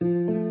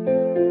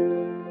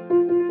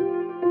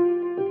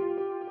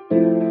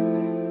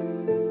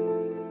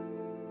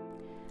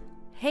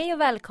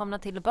välkomna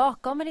till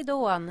Bakom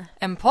ridån.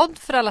 En podd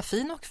för alla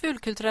fin- och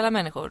fulkulturella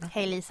människor.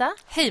 Hej Lisa.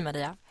 Hej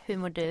Maria. Hur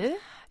mår du?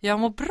 Jag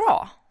mår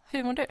bra.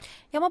 Hur mår du?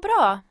 Jag mår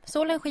bra.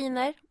 Solen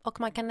skiner och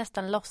man kan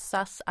nästan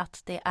låtsas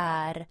att det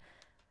är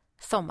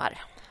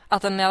sommar.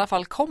 Att den i alla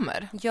fall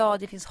kommer. Ja,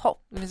 det finns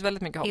hopp. Det finns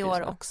väldigt mycket hopp i just år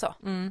nu. också.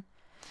 Mm.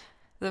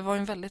 Det var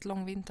en väldigt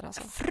lång vinter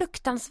alltså.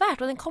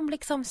 Fruktansvärt, och den kom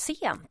liksom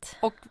sent.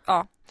 Och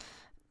ja,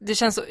 det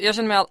känns så, jag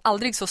känner mig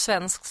aldrig så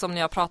svensk som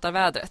när jag pratar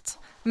vädret.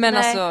 Men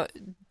Nej. alltså,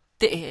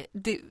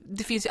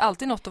 det finns ju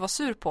alltid något att vara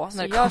sur på. När Så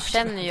det kommer jag till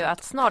känner ju vädret.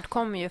 att snart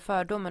kommer ju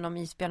fördomen om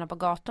isbjörnar på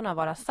gatorna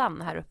vara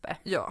sann här uppe.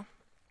 Ja,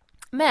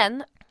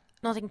 Men,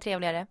 någonting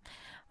trevligare.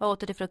 Vad åt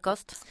du till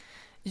frukost?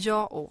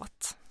 jag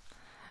åt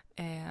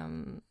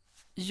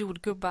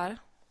jordgubbar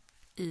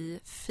i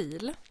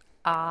fil.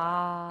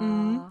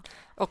 Mm.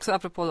 Också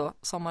apropå då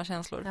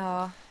sommarkänslor.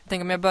 Ja, Jag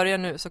tänker om jag börjar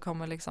nu så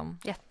kommer liksom...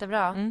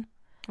 jättebra. Mm.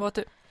 Vad åt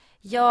du?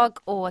 Jag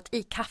åt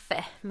i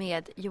kaffe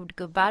med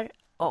jordgubbar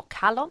och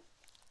hallon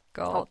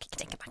Gott. och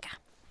knäckemacka.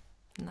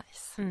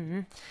 Nice.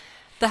 Mm.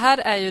 Det här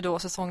är ju då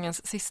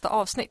säsongens sista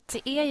avsnitt.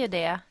 Det är ju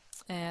det.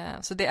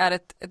 Så det är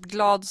ett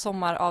glad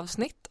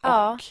sommaravsnitt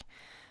Ja. och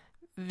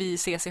vi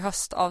ses i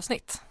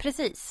höstavsnitt.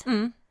 Precis.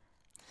 Mm.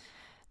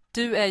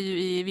 Du är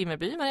ju i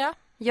Vimmerby, Maria.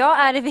 Jag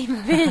är i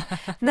Vimmerby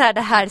när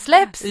det här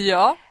släpps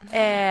Ja.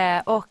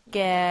 och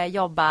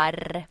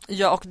jobbar.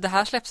 Ja, och det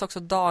här släpps också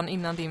dagen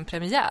innan din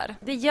premiär.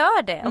 Det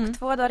gör det, Mm. och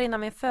 2 dagar innan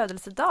min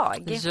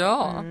födelsedag.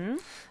 Ja, Mm.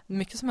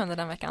 mycket som händer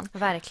den veckan.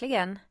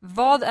 Verkligen.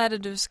 Vad är det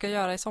du ska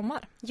göra i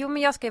sommar? Jo,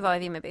 men jag ska ju vara i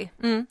Vimmerby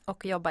Mm.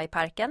 och jobba i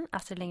parken,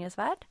 Astrid Lindgrens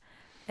Värld.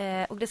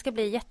 Och det ska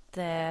bli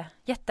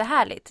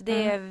jättehärligt.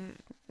 Det är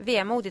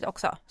vemodigt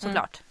också,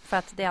 såklart. För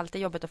att det är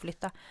alltid jobbigt att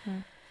flytta.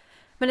 Mm.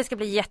 Men det ska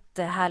bli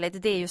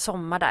jättehärligt. Det är ju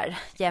sommar där,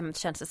 jämt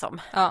känns det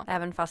som. Ja.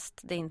 Även fast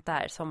det inte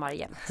är sommar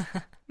jämt.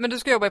 Men du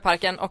ska jobba i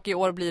parken och i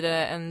år blir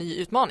det en ny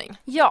utmaning.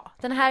 Ja,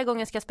 den här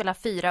gången ska jag spela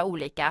 4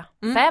 olika,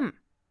 5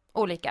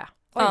 olika.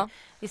 Oj, Ja.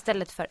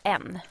 istället för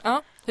en.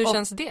 Ja. Hur Och-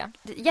 känns det?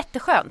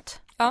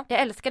 Jätteskönt. Ja. Jag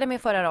älskade min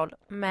förra roll,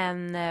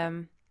 men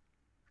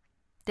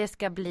det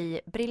ska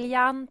bli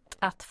briljant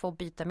att få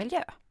byta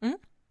miljö. Mm.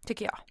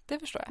 Tycker jag. Det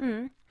förstår jag.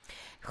 Mm.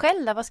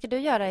 Själv då, vad ska du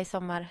göra i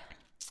sommar?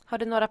 Har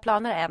du några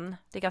planer än?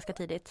 Det är ganska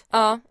tidigt.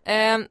 Ja,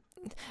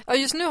 ja,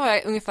 just nu har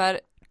jag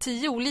ungefär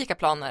 10 olika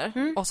planer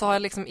Mm. och så har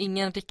jag liksom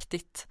ingen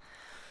riktigt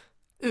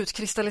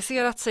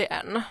utkristalliserat sig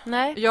än.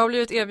 Nej. Jag har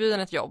blivit erbjuden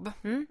ett jobb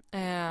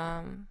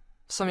Mm.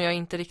 som jag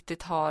inte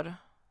riktigt har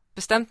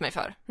bestämt mig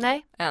för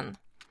Nej. än.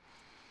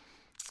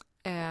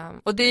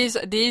 Och det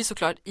är ju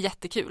såklart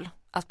jättekul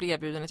att bli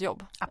erbjuden ett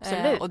jobb.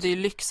 Absolut. Och det är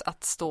lyx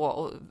att stå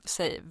och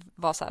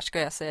vara så här, ska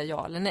jag säga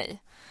ja eller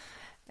nej?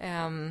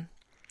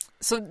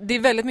 Så det är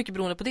väldigt mycket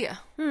beroende på det.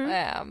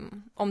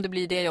 Mm. Om det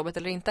blir det jobbet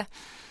eller inte.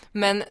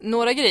 Men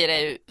några grejer är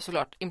ju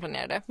såklart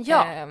inplanerade.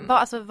 Ja,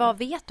 vad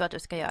vet du att du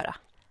ska göra?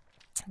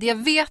 Det jag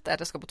vet är att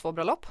jag ska på 2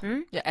 bröllop.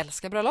 Mm. Jag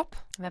älskar bröllop.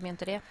 Vem gör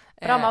inte det?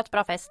 Bra mat,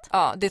 bra fest.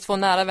 Ja, det är 2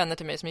 nära vänner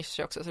till mig som gifter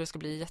sig också, så det ska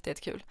bli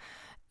jättekul.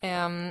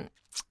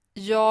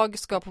 Jag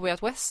ska på Way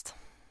Out West.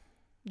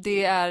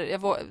 Det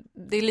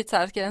är lite så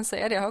här, ska jag ens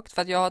säga det högt?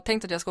 För att jag har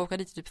tänkt att jag ska åka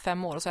dit i typ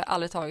 5 år och så har jag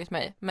aldrig tagit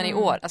mig. Men i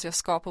år, alltså jag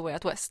ska på Way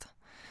Out West.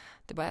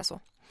 Det bara är så.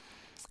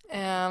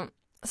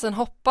 Sen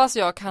hoppas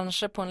jag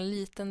kanske på en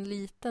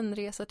liten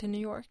resa till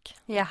New York.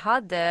 Jag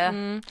hade.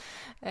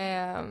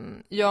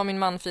 Jag och min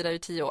man firar ju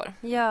 10 år.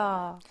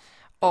 Ja.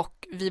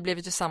 Och vi blev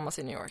ju tillsammans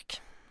i New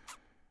York.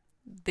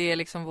 Det är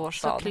liksom vår Så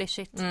stad.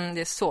 klyschigt.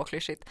 Det är så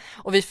klyschigt.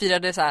 Och vi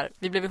firade så här,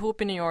 vi blev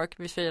ihop i New York,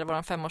 vi firade vår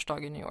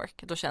 5-årsdag i New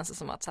York. Då känns det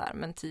som att så här,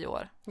 men 10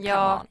 år.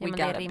 Ja, come on, men we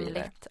det är gotta be there.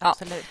 rimligt. Ja.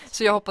 Absolut.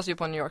 Så jag hoppas ju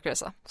på en New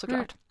York-resa,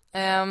 såklart.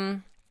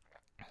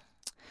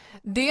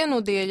 Det är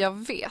nog det jag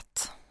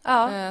vet.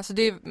 Ja. Så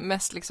det är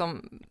mest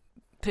liksom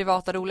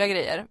privata roliga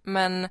grejer.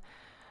 Men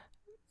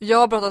jag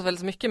har pratat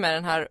väldigt mycket med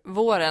den här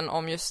våren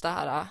om just det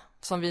här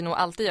som vi nog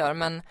alltid gör.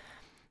 Men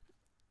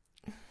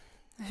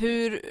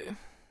hur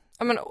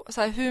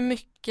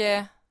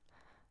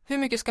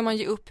mycket ska man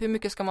ge upp? Hur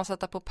mycket ska man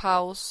sätta på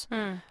paus?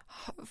 Mm.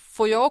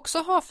 Får jag också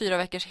ha 4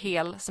 veckors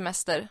hel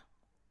semester?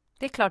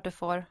 Det är klart du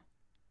får.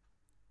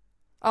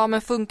 Ja,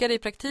 men funkar det i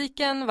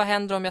praktiken? Vad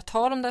händer om jag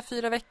tar de där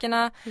 4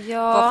 veckorna?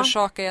 Ja. Vad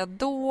försakar jag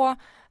då?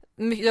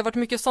 Det har varit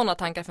mycket sådana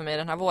tankar för mig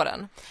den här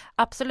våren.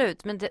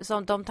 Absolut, men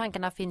de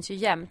tankarna finns ju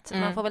jämt.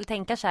 Mm. Man får väl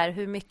tänka så här,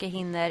 hur mycket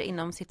hinner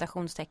inom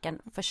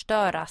citationstecken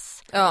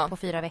förstöras Ja. på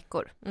 4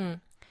 veckor? Mm.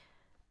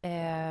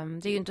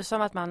 Det är ju inte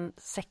som att man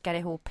säckar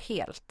ihop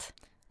helt.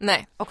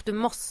 Nej. Och du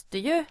måste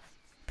ju,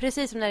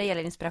 precis som när det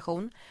gäller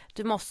inspiration,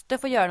 du måste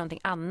få göra någonting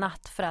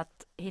annat för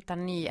att hitta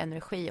ny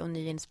energi och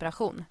ny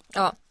inspiration.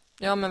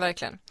 Ja, men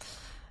verkligen.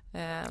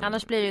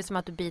 Annars blir det ju som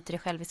att du biter dig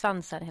själv i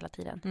svansen hela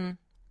tiden. Mm.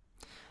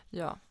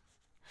 Ja.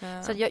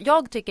 Så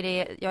jag tycker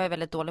jag är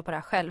väldigt dålig på det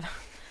här själv.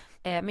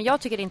 Men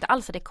jag tycker inte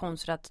alls att det är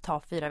konstigt att ta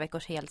 4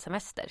 veckors hel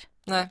semester.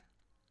 Nej.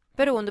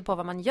 Beroende på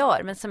vad man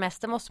gör, men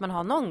semester måste man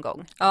ha någon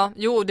gång. Ja,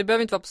 jo, det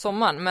behöver inte vara på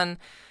sommaren,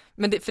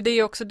 men för det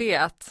är också det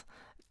att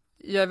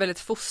jag är väldigt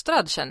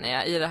fostrad, känner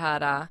jag, i det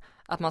här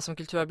att man som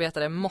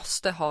kulturarbetare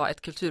måste ha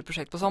ett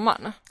kulturprojekt på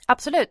sommaren.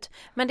 Absolut,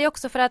 men det är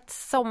också för att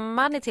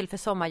sommaren är till för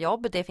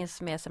sommarjobb, det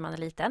finns med sedan man är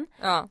liten.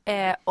 Ja.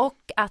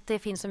 Och att det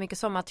finns så mycket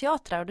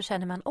sommarteatrar och då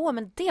känner man,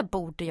 men det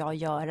borde jag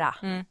göra.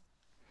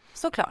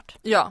 Såklart.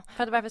 Ja.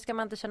 För att varför ska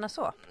man inte känna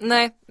så?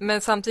 Nej,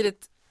 men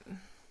samtidigt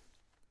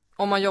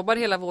om man jobbar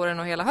hela våren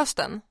och hela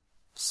hösten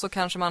så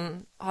kanske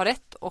man har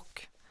rätt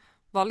och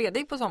vara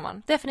ledig på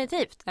sommaren.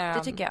 Definitivt,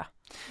 det tycker jag.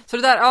 Så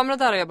det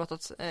där har jag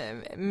brottats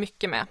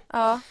mycket med.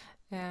 Ja.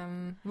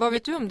 Vad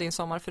vet du om din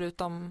sommar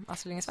förutom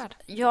Astrid Lindgrens Värld?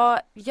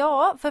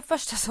 Ja, för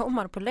första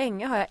sommaren på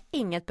länge har jag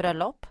inget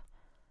bröllop.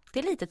 Det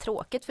är lite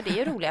tråkigt för det är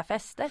ju roliga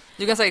fester.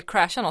 Du kan säkert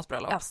crasha något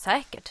bröllop. Ja,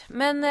 säkert.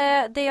 Men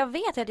det jag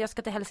vet är att jag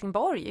ska till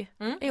Helsingborg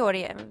i år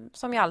igen,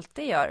 som jag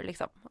alltid gör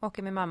liksom.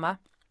 Åker med mamma.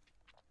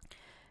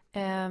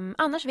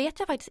 Annars vet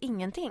jag faktiskt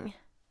ingenting.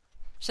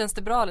 Känns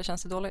det bra eller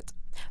känns det dåligt?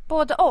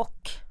 Både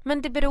och.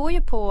 Men det beror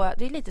ju på,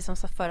 det är lite som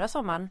förra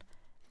sommaren.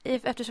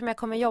 Eftersom jag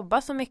kommer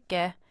jobba så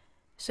mycket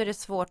så är det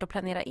svårt att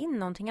planera in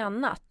någonting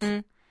annat.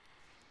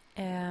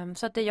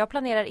 Så att det jag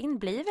planerar in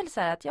blir väl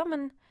så här att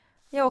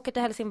jag åker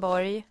till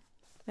Helsingborg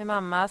med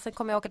mamma. Sen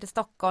kommer jag åka till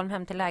Stockholm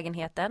hem till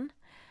lägenheten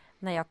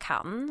när jag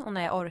kan och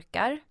när jag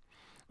orkar.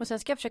 Och sen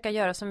ska jag försöka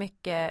göra så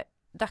mycket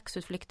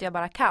dagsutflykter jag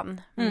bara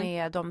kan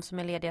med de som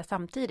är lediga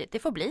samtidigt. Det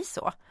får bli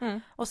så.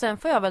 Och sen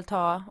får jag väl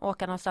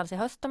åka någonstans i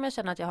höst om jag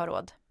känner att jag har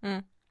råd.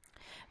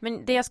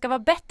 Men det jag ska vara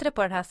bättre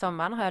på den här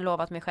sommaren har jag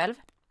lovat mig själv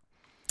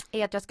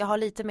är att jag ska ha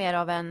lite mer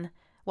av en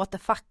what the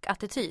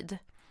fuck-attityd.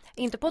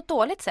 Inte på ett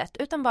dåligt sätt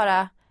utan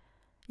bara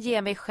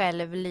ge mig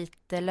själv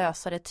lite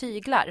lösare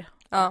tyglar.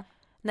 Ja.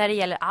 När det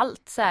gäller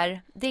allt så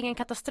här, det är ingen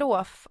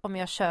katastrof om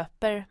jag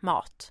köper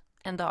mat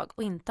en dag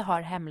och inte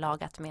har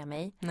hemlagat med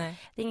mig.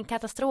 Nej. Det är ingen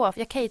katastrof.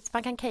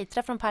 Man kan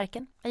catera från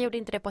parken. Jag gjorde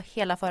inte det på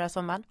hela förra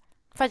sommaren.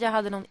 För att jag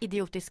hade någon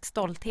idiotisk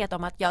stolthet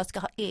om att jag ska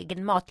ha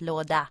egen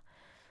matlåda.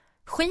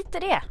 Skit i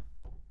det.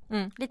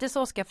 Lite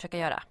så ska jag försöka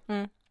göra.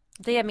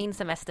 Det är min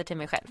semester till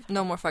mig själv.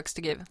 No more fucks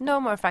to give. No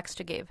more fucks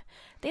to give.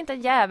 Det är inte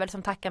en jävel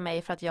som tackar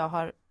mig för att jag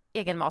har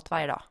egen mat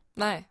varje dag.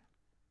 Nej.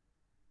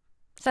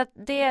 Så att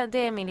det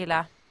är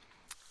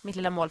mitt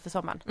lilla mål för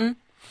sommaren.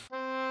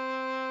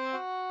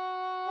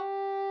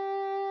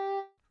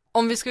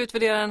 Om vi ska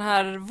utvärdera den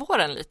här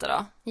våren lite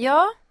då?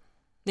 Ja.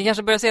 Ni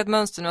kanske börjar se ett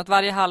mönster nu att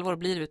varje halvår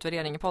blir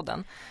utvärdering i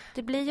podden.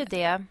 Det blir ju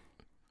det.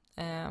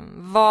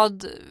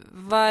 Vad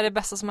är det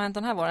bästa som har hänt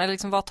den här våren? Eller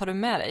liksom, vad tar du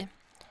med dig?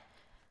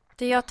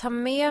 Det jag tar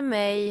med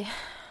mig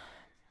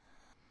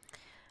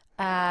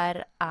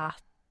är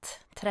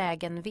att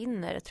trägen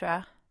vinner, tror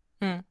jag.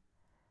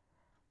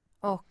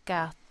 Och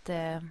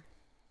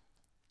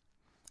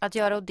att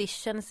göra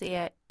auditions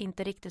är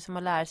inte riktigt som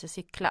att lära sig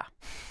cykla.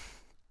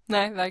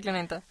 Nej, verkligen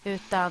inte.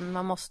 Utan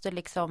man måste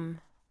liksom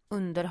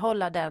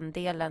underhålla den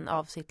delen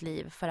av sitt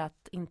liv för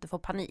att inte få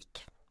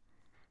panik.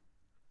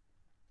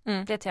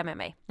 Det tar jag med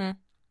mig.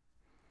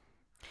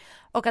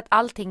 Och att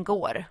allting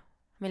går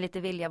med lite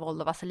vilja,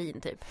 våld och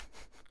vaselin typ.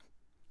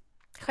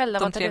 Själv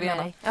De tre med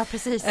dig. Ja,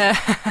 precis.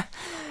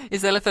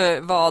 Istället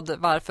för vad,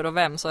 varför och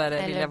vem så är det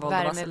eller vilja, våld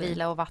och vaselin. värme,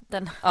 vila och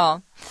vatten.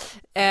 Ja.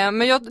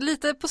 Men jag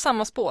lite på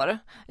samma spår.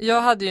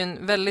 Jag hade ju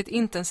en väldigt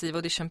intensiv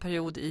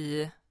auditionperiod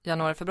i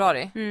januari,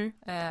 februari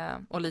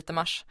och lite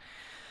mars.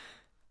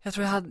 Jag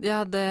tror jag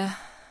hade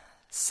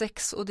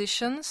 6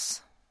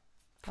 auditions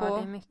Ja,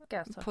 det är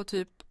mycket alltså. på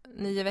typ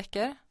 9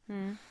 veckor.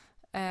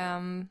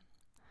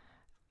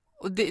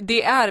 Och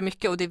det är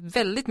mycket och det är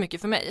väldigt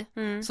mycket för mig.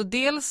 Så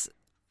dels,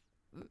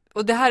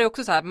 och det här är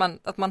också så här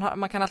att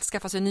man kan alltid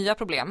skaffa sig nya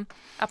problem.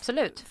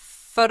 Absolut.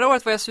 Förra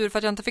året var jag sur för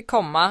att jag inte fick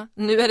komma.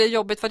 Nu är det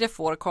jobbigt för att jag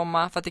får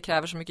komma för att det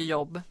kräver så mycket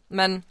jobb.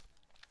 Men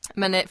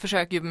jag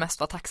försöker ju mest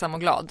vara tacksam och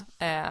glad.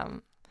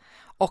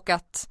 Och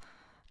att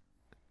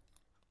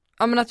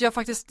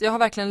jag har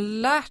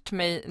verkligen lärt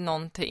mig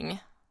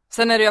någonting.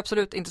 Sen är det ju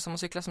absolut inte som att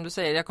cykla som du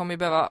säger. Jag kommer ju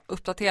behöva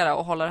uppdatera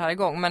och hålla det här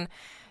igång. Men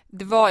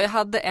jag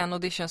hade en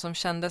audition som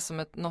kändes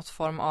som något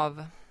form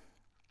av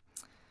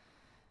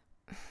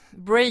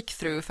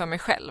breakthrough för mig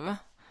själv.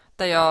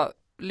 Där jag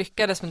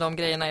lyckades med de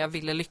grejerna jag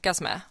ville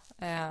lyckas med.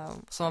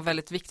 Som var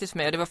väldigt viktigt för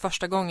mig. Och det var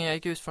första gången jag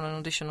gick ut från en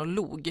audition och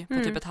log på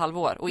typ ett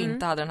halvår. Och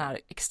inte hade den här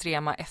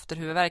extrema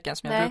efterhuvudvärken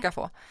som jag brukar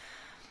få.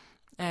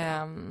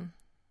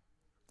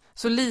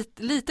 Så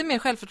lite mer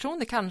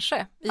självförtroende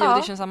kanske i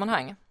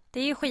auditionsammanhang. Det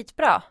är ju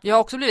skitbra. Jag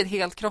har också blivit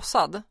helt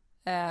krossad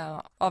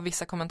av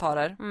vissa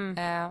kommentarer.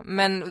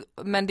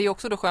 Men det är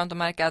också då skönt att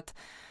märka att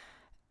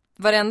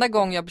varenda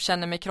gång jag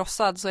känner mig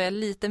krossad så är jag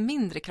lite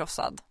mindre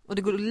krossad. Och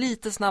det går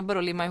lite snabbare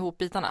att limma ihop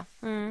bitarna.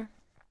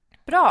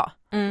 Bra.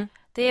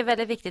 Det är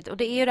väldigt viktigt. Och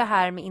det är ju det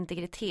här med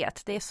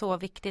integritet. Det är så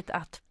viktigt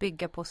att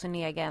bygga på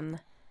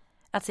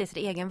att se sitt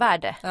egen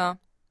värde. Ja.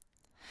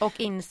 Och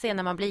inse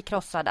när man blir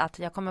krossad att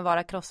jag kommer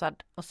vara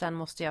krossad och sen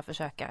måste jag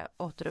försöka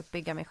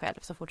återuppbygga mig själv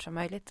så fort som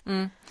möjligt.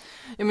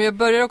 Ja, men jag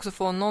börjar också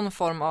få någon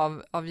form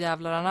av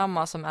jävlar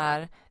anamma som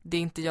är det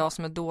är inte jag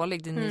som är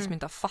dålig, det är ni som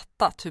inte har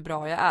fattat hur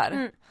bra jag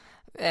är.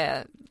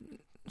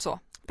 Så.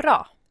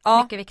 Bra.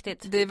 Ja, mycket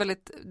viktigt. Det är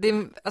väldigt,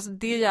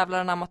 det jävlar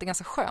anammat är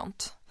ganska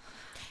skönt.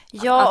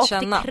 Ja, att och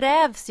känna. det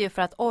krävs ju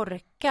för att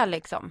orka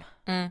liksom.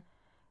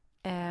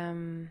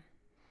 Mm.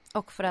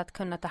 Och för att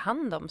kunna ta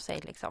hand om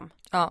sig liksom.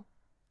 Ja.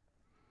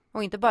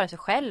 Och inte bara sig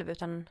själv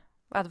utan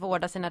att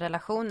vårda sina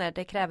relationer.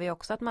 Det kräver ju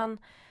också att man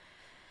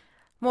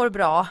mår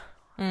bra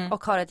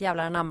och har ett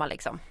jävla anamma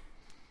liksom.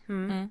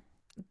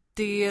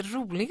 Det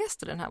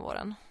roligaste den här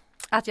våren.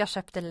 Att jag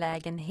köpte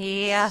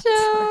lägenhet.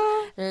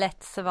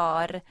 Lätt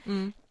svar.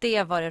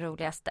 Det var det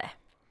roligaste.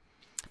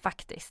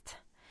 Faktiskt.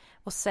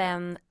 Och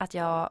sen att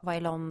jag var i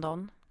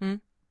London.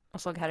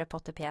 Och såg Harry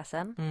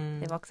Potter-pjäsen.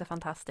 Det var också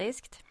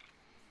fantastiskt.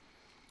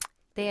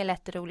 Det är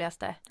lätt det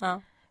roligaste.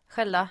 Ja.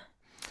 Själv då?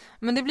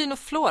 Men det blir nog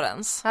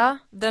Florens. Ja.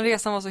 Den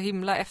resan var så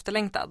himla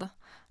efterlängtad.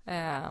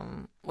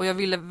 Och jag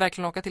ville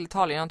verkligen åka till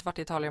Italien. Jag har inte varit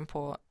i Italien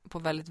på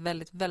väldigt,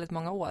 väldigt, väldigt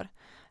många år.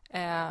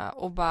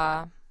 Och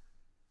bara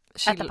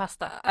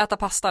äta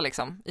pasta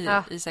liksom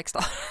i 6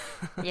 dagar.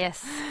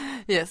 Yes.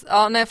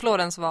 Ja, nej,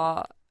 Florens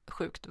var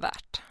sjukt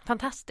värt.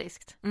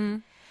 Fantastiskt.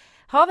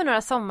 Har vi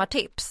några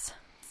sommartips?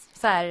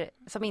 Så här,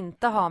 som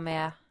inte har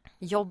med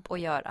jobb att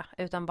göra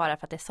utan bara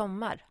för att det är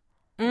sommar.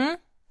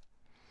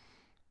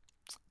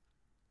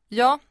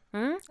 Ja.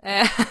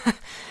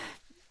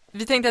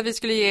 Vi tänkte att vi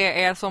skulle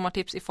ge er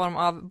sommartips i form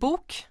av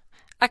bok,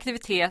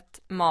 aktivitet,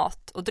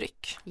 mat och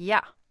dryck.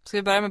 Ja. Ska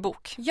vi börja med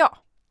bok? Ja.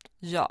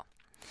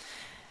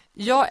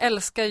 Jag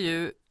älskar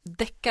ju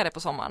deckare på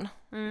sommaren.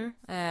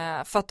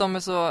 För att de är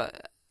så,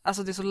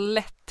 alltså det är så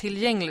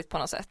lättillgängligt på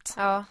något sätt.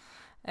 Ja.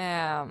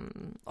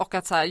 Och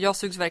att så här, jag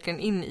sugs verkligen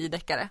in i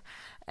deckare.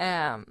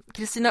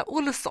 Kristina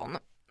Olsson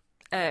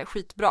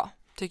skitbra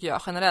tycker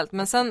jag generellt.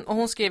 Men sen, och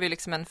hon skrev ju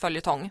liksom en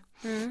följetong.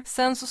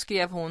 Sen så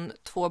skrev hon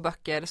 2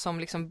 böcker som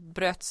liksom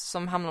bröts,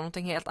 som hamnade om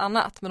någonting helt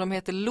annat. Men de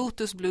heter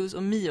Lotus Blues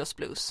och Mios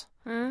Blues.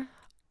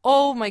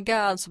 Oh my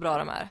god, så bra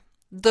de är.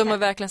 De är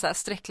verkligen så här,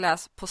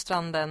 sträckläs på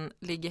stranden,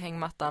 ligg i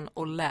hängmattan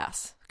och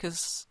läs.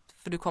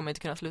 För du kommer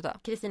inte kunna sluta.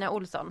 Kristina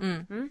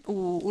Olsson.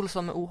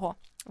 Olsson med OH.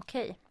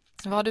 Okej.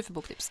 Vad har du för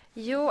boktips?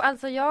 Jo,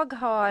 alltså jag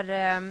har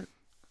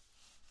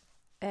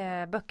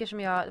böcker som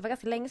det var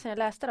ganska länge sedan jag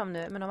läste dem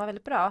nu, men de var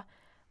väldigt bra.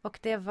 Och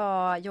det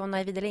var Jonna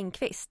Ajvide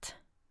Lindqvist.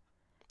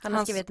 Han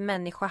har skrivit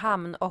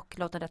Människohamn och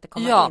Låt den rätte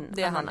komma in. Ja,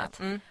 det är han.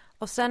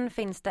 Och sen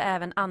finns det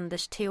även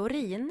Anders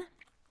Theorin.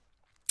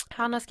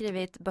 Han har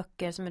skrivit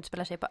böcker som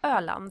utspelar sig på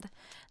Öland.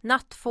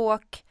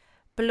 Nattfåk,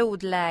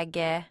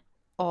 Blodläge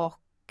och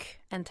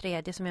en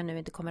tredje som jag nu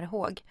inte kommer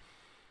ihåg.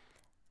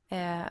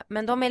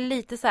 Men de är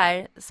lite så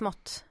här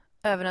smått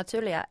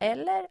övernaturliga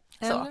eller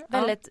så.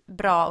 Väldigt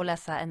bra att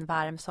läsa en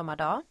varm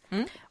sommardag.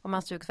 Och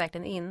man sugs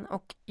verkligen in.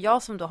 Och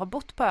jag som då har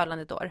bott på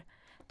Öland ett år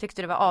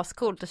tyckte det var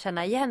ascoolt att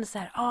känna igen så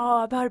här,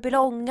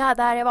 Mörbylånga,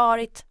 där har jag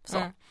varit.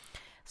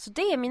 Så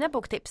det är mina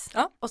boktips.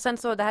 Ja. Och sen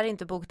så, det här är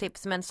inte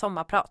boktips men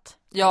sommarprat.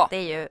 Ja. Det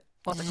är ju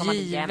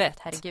återkommande jämt,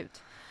 herregud.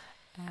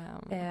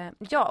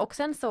 Ja, och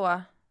sen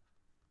så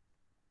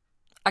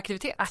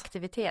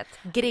aktivitet.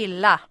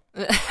 Grilla.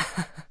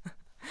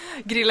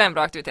 Grilla är en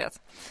bra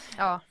aktivitet.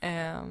 Ja.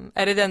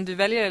 Är det den du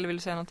väljer eller vill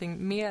du säga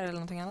någonting mer eller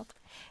någonting annat?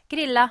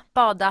 Grilla,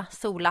 bada,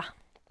 sola.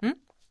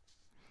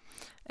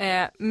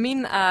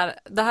 Min är,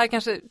 det här är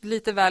kanske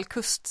lite väl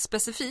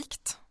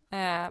kustspecifikt,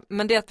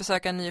 men det är att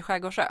besöka en ny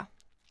skärgårdsö.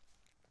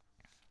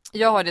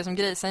 Jag har det som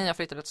grej sen jag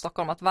flyttade till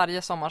Stockholm att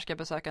varje sommar ska jag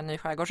besöka en ny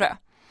skärgårdsö.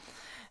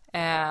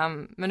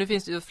 Men nu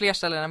finns det ju fler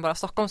ställen än bara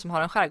Stockholm som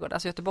har en skärgård.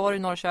 Alltså Göteborg,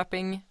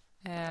 Norrköping,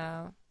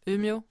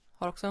 Umeå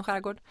har också en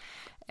skärgård.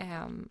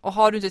 Och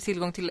har du inte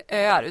tillgång till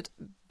öar,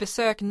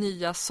 besök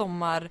nya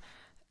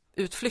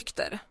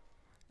sommarutflykter.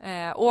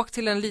 Åk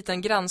till en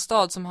liten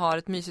grannstad som har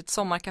ett mysigt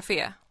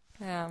sommarcafé.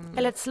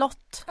 Eller ett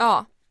slott.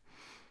 Ja.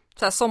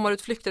 Så här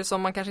sommarutflykter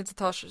som man kanske inte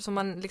tar, som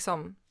man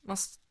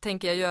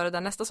tänker jag göra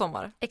där nästa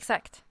sommar.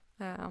 Exakt.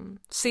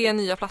 Se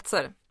nya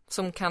platser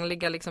som kan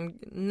ligga liksom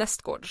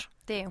nästgårds.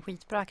 Det är en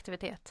skitbra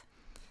aktivitet.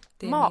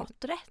 Det är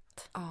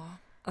maträtt. Ja,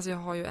 alltså jag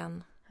har ju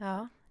en.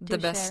 Ja. The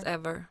best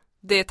ever.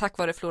 Det är tack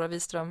vare Flora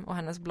Wiström och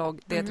hennes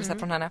blogg. Det är ett recept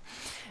från henne.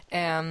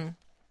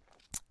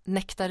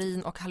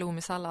 Nektarin och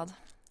halloumi-sallad.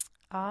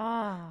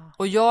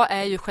 Och jag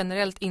är ju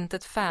generellt inte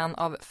ett fan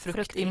av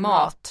frukt i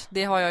mat.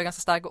 Det har jag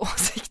ganska starka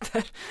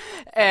åsikter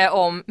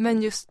om.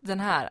 Men just den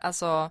här,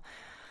 alltså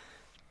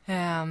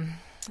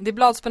det är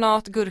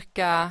bladspenat,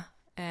 gurka,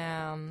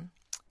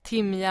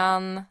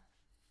 timjan,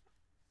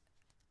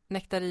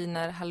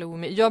 nektariner,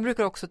 halloumi. Jag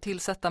brukar också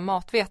tillsätta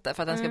matvete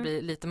för att den ska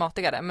bli lite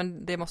matigare,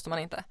 men det måste man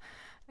inte.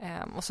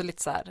 Och så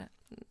lite så här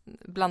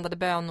blandade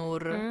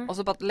bönor och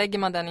så bara lägger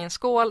man den i en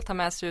skål, tar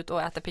med sig ut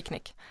och äter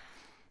picknick.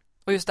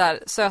 Och just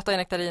där, söta i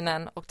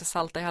nektarinen och det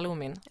salta i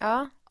halloumin.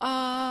 Ja.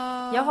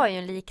 Jag har ju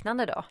en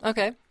liknande då.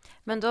 Okej.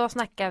 Men då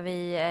snackar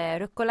vi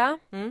rucola,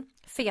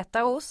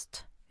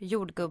 fetaost,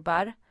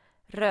 jordgubbar,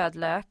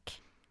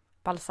 rödlök,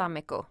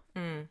 balsamico.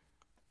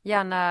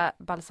 Gärna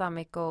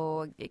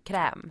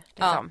balsamico-kräm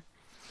liksom.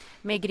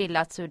 Med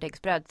grillat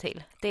surdegsbröd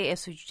till. Det är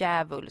så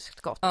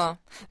jävulskt gott. Ja.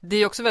 Det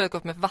är också väldigt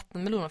gott med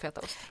vattenmelon och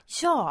fetaost.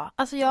 Ja,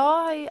 alltså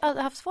jag har ju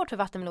haft svårt för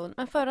vattenmelon.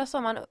 Men förra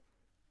sommaren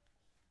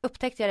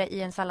upptäckte jag det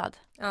i en sallad.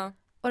 Ja.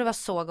 Och det var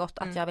så gott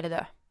att jag ville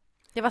dö.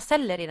 Det var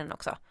celler i den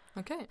också.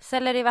 Okej.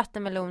 Selleri,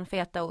 vattenmelon,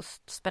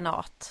 fetaost,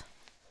 spenat.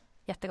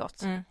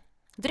 Jättegott.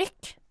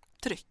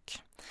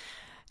 Dryck.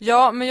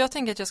 Ja, men jag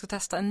tänker att jag ska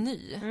testa en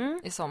ny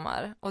i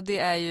sommar. Och det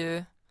är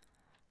ju,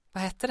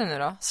 vad heter det nu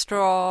då?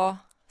 Straw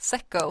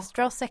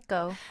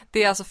Secco.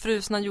 Det är alltså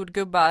frusna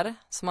jordgubbar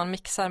som man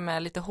mixar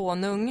med lite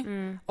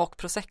honung och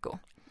prosecco.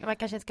 Man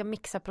kanske inte ska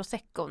mixa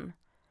proseccon.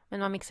 Men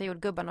man mixar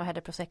jordgubbarna och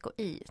häller prosecco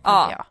i,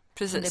 tänker jag.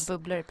 Precis. Men det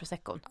bubblar i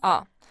proseccon.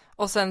 Ja,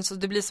 och sen så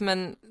det blir som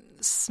en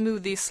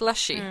smoothie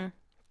slushy.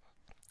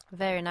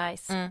 Very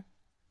nice.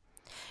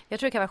 Jag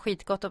tror det kan vara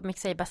skitgott att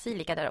mixa i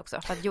basilika där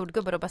också. För att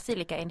jordgubbar och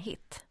basilika är en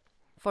hit.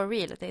 For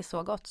real, det är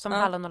så gott. Som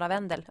hallon och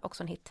lavendel,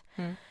 också en hit.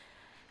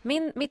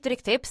 Mitt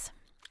drycktips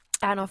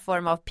är någon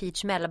form av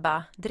peach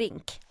melba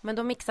drink. Men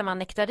då mixar man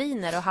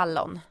nektariner och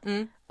hallon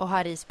och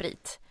har i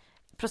sprit.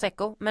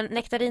 Prosecco, men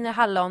nektariner,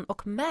 hallon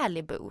och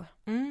Malibu.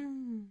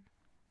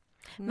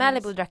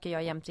 Malibu drack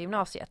jag jämt i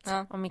gymnasiet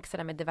och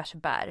mixade med diverse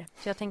bär.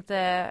 Så jag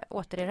tänkte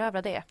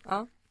återerövra det.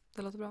 Ja,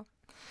 det låter bra.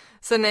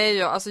 Sen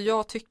är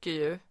jag tycker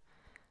ju,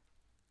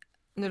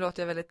 nu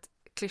låter jag väldigt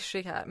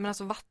klyschig här, men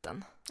alltså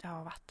vatten.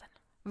 Ja, vatten.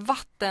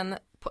 Vatten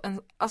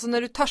alltså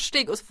när du är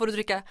törstig och så får du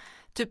dricka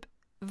typ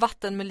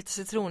vatten med lite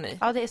citron i.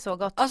 Ja, det är så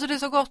gott. Alltså det är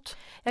så gott.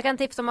 Jag kan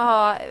tipsa om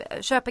att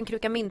köp en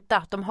kruka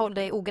mynta. De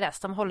håller i ogräs,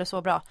 de håller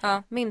så bra.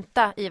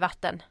 Mynta i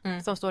vatten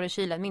som står i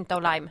kylen, mynta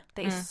och lime.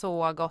 Det är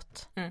så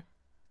gott.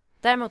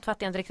 Däremot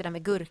fattar jag inte riktigt det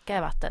med gurka i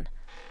vatten.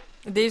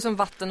 Det är ju som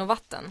vatten och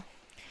vatten.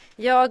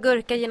 Ja,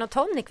 gurka gin och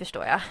tonic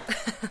förstår jag.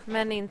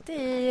 Men inte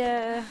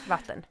i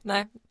vatten.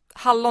 Nej,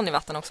 hallon i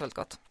vatten också väldigt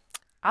gott.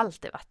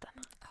 Allt i vatten.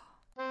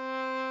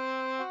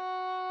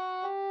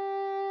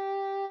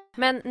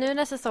 Men nu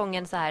när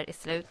säsongen så här är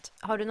slut,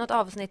 har du något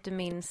avsnitt du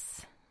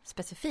minns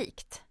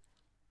specifikt?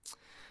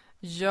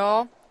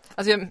 Ja,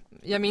 alltså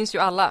jag minns ju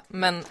alla,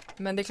 men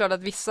det är klart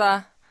att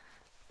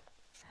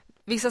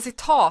vissa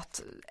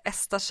citat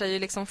ästar sig ju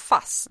liksom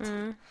fast.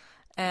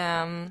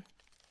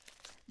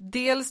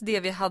 Dels det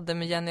vi hade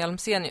med Jenny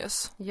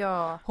Almsenius.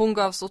 Ja. Hon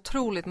gav så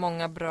otroligt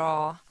många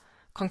bra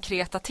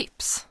konkreta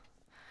tips.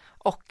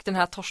 Och den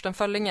här Torsten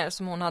Föllinger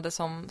som hon hade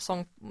som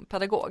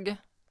sångpedagog.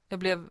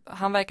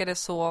 Han verkade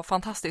så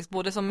fantastisk,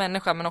 både som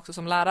människa men också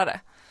som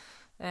lärare.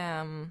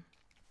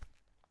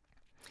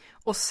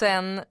 Och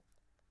sen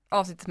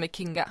avsnittet med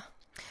Kinga.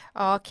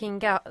 Ja,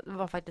 Kinga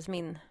var faktiskt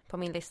på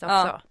min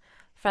lista också.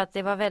 För att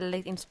det var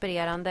väldigt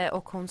inspirerande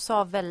och hon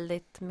sa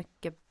väldigt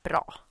mycket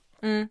bra.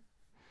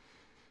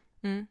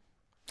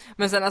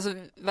 Men sen alltså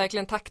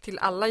verkligen tack till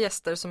alla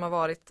gäster som har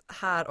varit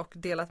här och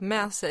delat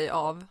med sig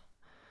av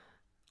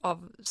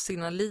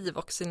sina liv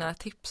och sina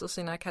tips och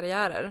sina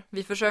karriärer.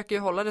 Vi försöker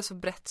ju hålla det så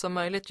brett som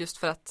möjligt just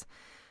för att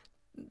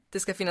det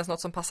ska finnas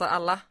något som passar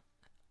alla.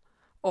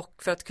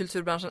 Och för att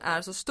kulturbranschen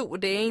är så stor.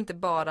 Det är inte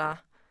bara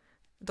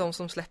de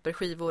som släpper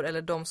skivor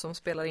eller de som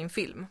spelar in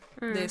film.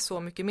 Det är så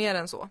mycket mer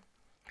än så.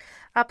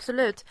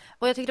 Absolut.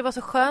 Och jag tyckte det var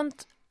så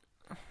skönt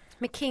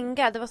med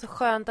Kinga. Det var så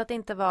skönt att det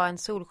inte var en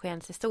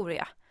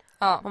solskenshistoria.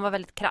 Hon var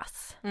väldigt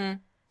krass.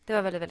 Det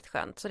var väldigt, väldigt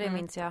skönt. Så det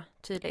minns jag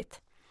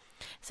tydligt.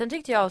 Sen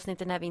tyckte jag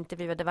avsnittet när vi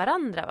intervjuade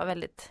varandra var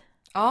väldigt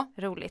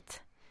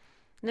roligt.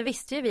 Nu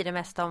visste ju vi det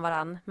mesta om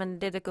varann, men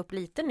det dök upp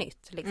lite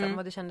nytt liksom,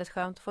 och det kändes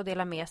skönt att få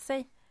dela med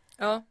sig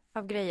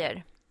av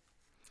grejer.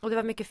 Och det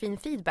var mycket fin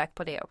feedback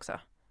på det också.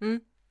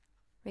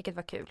 Vilket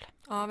var kul.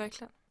 Ja,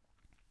 verkligen.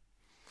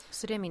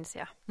 Så det minns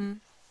jag.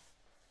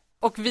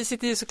 Och vi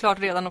sitter ju såklart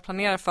redan och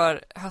planerar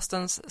för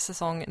höstens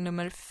säsong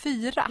nummer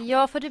 4.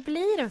 Ja, för det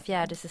blir en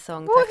 4:e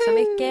säsong. Tack så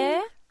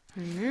mycket.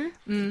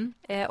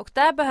 Och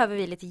där behöver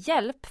vi lite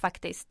hjälp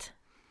faktiskt.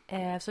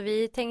 Så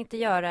vi tänkte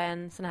göra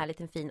en sån här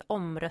liten fin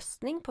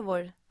omröstning på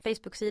vår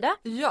Facebook-sida.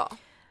 Ja.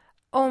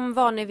 Om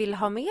vad ni vill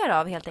ha mer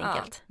av helt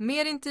enkelt.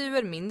 Mer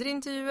intervjuer, mindre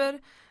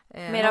intervjuer.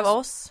 Mer av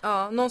oss.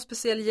 Ja, någon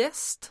speciell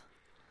gäst.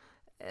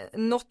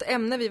 Något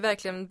ämne vi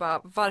verkligen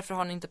bara, varför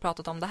har ni inte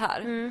pratat om det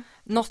här?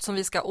 Något som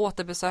vi ska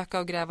återbesöka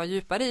och gräva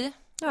djupare i.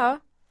 Ja.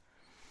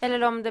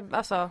 Eller om det,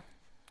 alltså...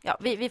 Ja,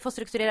 vi får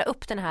strukturera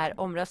upp den här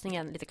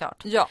omröstningen lite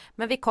klart. Ja.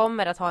 Men vi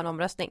kommer att ha en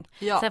omröstning.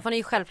 Ja. Sen får ni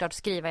ju självklart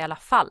skriva i alla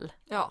fall.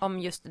 Ja. Om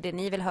just det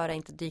ni vill höra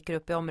inte dyker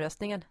upp i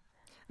omröstningen.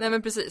 Nej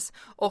men precis.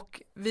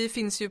 Och vi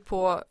finns ju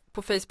på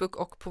Facebook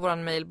och på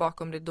våran mail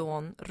bakom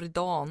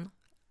ridån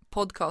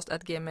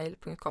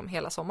podcast@gmail.com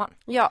hela sommaren.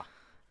 Ja.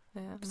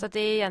 Så att det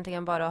är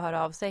egentligen bara att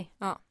höra av sig.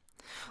 Ja.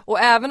 Och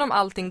även om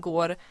allting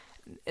går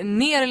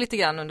ner lite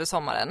grann under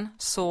sommaren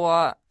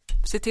så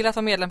se till att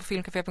vara medlem på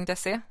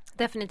filmcafé.se.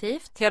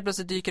 Definitivt. Helt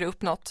plötsligt dyker det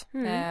upp något.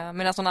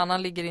 Medan någon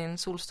annan ligger i en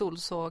solstol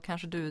så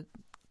kanske du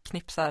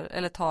knipsar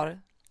eller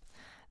tar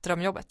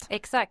drömjobbet.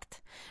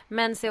 Exakt.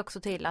 Men se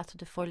också till att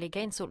du får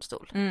ligga i en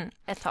solstol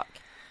ett tag.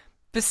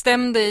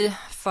 Bestäm dig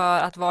för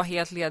att vara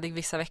helt ledig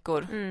vissa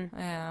veckor.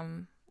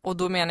 Och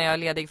då menar jag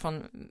ledig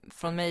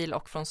från mejl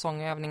och från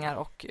sångövningar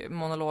och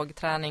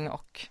monologträning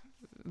och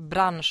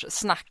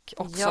branschsnack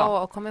också.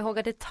 Ja, och kom ihåg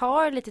att det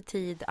tar lite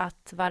tid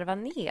att varva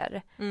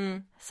ner.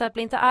 Så att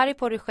bli inte arg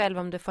på dig själv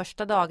om du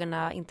första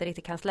dagarna inte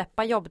riktigt kan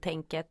släppa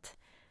jobbtänket.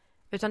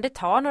 Utan det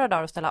tar några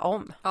dagar att ställa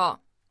om. Ja,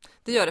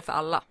 det gör det för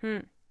alla.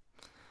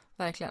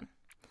 Verkligen.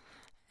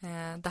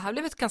 Det här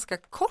blev ett ganska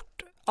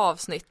kort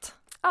avsnitt.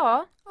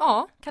 Ja,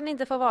 Ja, kan det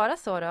inte få vara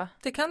så då?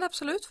 det kan det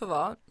absolut få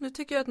vara. Nu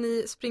tycker jag att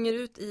ni springer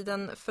ut i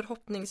den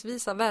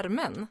förhoppningsvisa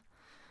värmen.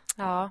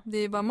 Ja. Det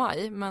är ju bara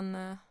maj,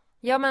 men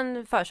Ja,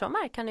 men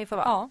försommar kan det ju få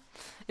vara. ja,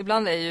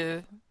 ibland är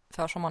ju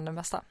försommaren den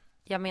bästa.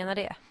 Jag menar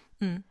det.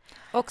 Mm.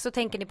 Och så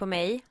tänker ni på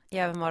mig i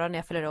övermorgon när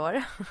jag fyller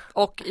år.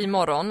 Och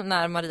imorgon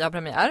när Maria har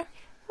premiär.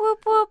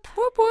 Woop, woop.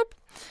 Woop, woop.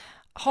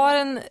 Har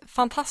en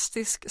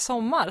fantastisk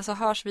sommar så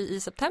hörs vi i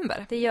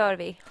september. Det gör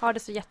vi. Ha det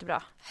så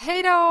jättebra.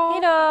 Hej då!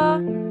 Hej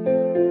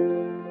då!